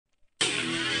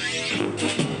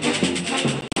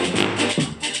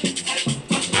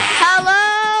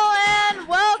Hello and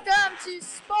welcome to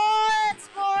Sports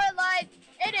for Life.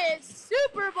 It is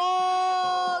Super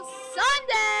Bowl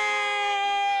Sunday.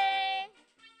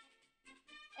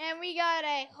 And we got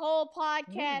a whole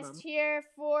podcast here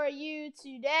for you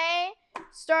today.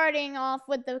 Starting off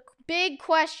with the big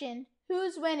question.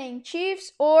 Who's winning,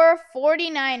 Chiefs or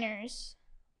 49ers?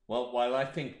 Well, while I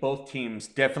think both teams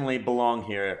definitely belong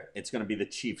here, it's going to be the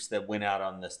Chiefs that win out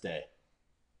on this day.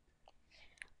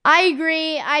 I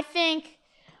agree. I think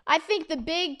the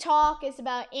big talk is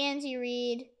about Andy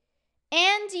Reid.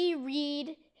 Andy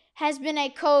Reid has been a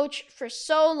coach for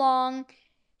so long.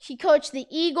 He coached the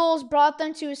Eagles, brought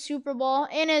them to a Super Bowl.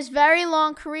 In his very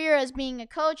long career as being a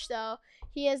coach, though,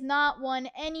 he has not won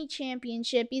any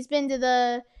championship. He's been to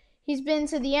the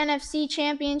NFC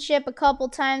Championship a couple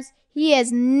times. He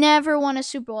has never won a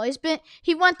Super Bowl.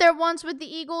 He went there once with the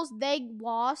Eagles. They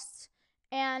lost,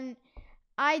 and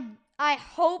I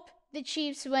hope the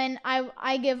Chiefs win.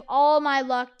 I give all my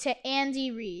luck to Andy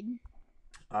Reid.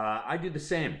 I do the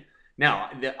same. Now,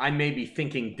 I may be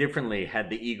thinking differently had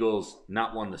the Eagles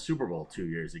not won the Super Bowl 2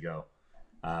 years ago,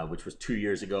 which was 2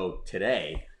 years ago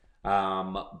today.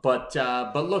 But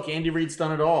look, Andy Reid's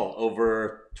done it all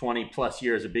over 20 plus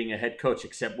years of being a head coach,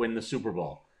 except win the Super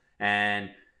Bowl.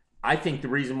 And I think the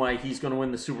reason why he's going to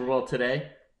win the Super Bowl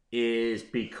today is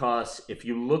because if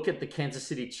you look at the Kansas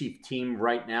City Chiefs team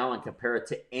right now and compare it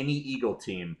to any Eagle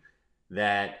team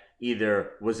that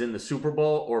either was in the Super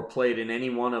Bowl or played in any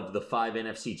one of the 5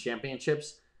 NFC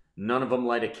championships, none of them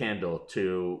light a candle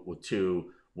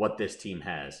to what this team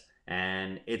has.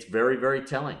 And it's very, very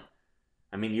telling.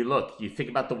 I mean, you think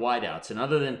about the wideouts, and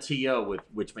other than T.O.,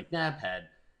 which McNabb had,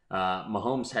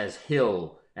 Mahomes has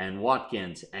Hill and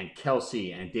Watkins and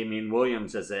Kelsey and Damian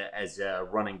Williams as a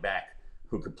running back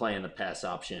who could play in the pass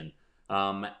option.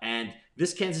 And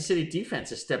this Kansas City defense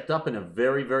has stepped up in a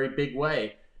very, very big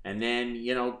way. And then,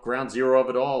 ground zero of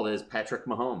it all is Patrick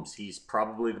Mahomes. He's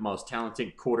probably the most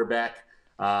talented quarterback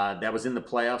that was in the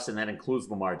playoffs, and that includes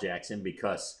Lamar Jackson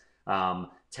because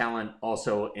talent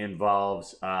also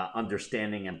involves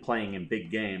understanding and playing in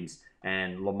big games,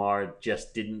 and Lamar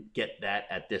just didn't get that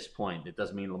at this point. It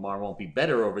doesn't mean Lamar won't be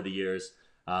better over the years,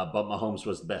 but Mahomes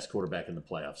was the best quarterback in the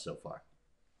playoffs so far.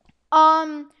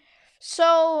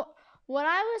 So what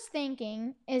I was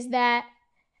thinking is that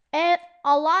a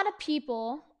lot of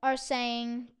people are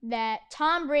saying that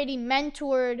Tom Brady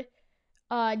mentored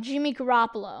Jimmy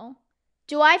Garoppolo.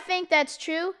 Do I think that's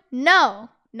true? No,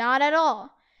 not at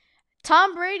all.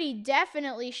 Tom Brady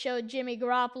definitely showed Jimmy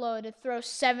Garoppolo to throw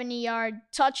 70-yard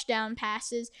touchdown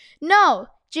passes. No,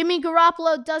 Jimmy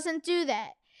Garoppolo doesn't do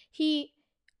that.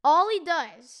 All he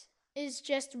does is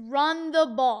just run the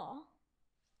ball.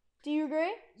 Do you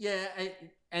agree? Yeah,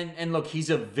 and look,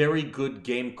 he's a very good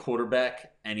game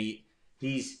quarterback, and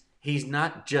he's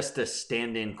not just a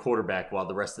stand-in quarterback while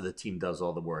the rest of the team does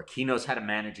all the work. He knows how to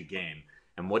manage a game,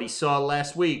 and what he saw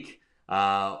last week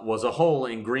was a hole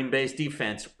in Green Bay's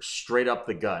defense straight up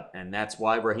the gut, and that's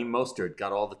why Raheem Mostert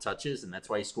got all the touches, and that's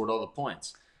why he scored all the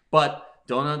points. But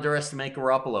don't underestimate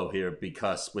Garoppolo here,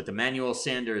 because with Emmanuel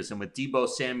Sanders and with Deebo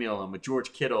Samuel and with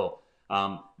George Kittle,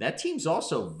 that team's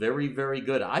also very, very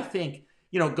good. I think,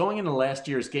 going into last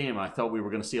year's game, I thought we were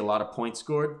going to see a lot of points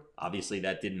scored. Obviously,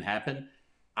 that didn't happen.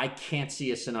 I can't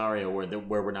see a scenario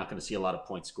where we're not going to see a lot of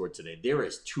points scored today. There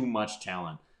is too much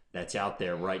talent that's out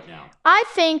there right now. I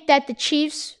think that the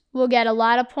Chiefs will get a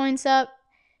lot of points up.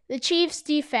 The Chiefs'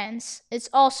 defense is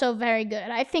also very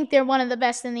good. I think they're one of the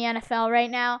best in the NFL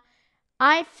right now.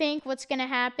 I think what's going to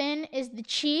happen is the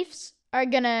Chiefs they're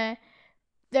going to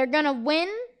win,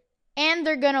 and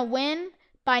they're going to win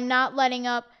by not letting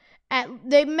up.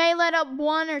 They may let up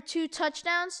 1 or 2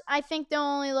 touchdowns. I think they'll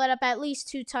only let up at least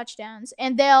 2 touchdowns,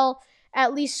 and they'll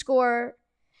at least score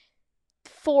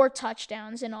 4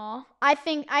 touchdowns in all. I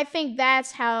think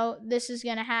that's how this is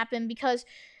going to happen, because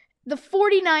the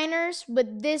 49ers,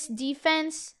 with this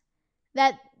defense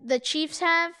that the Chiefs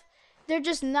have, they're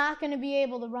just not going to be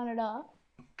able to run it up.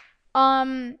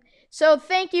 So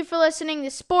thank you for listening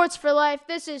to Sports for Life.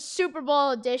 This is Super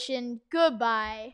Bowl edition. Goodbye.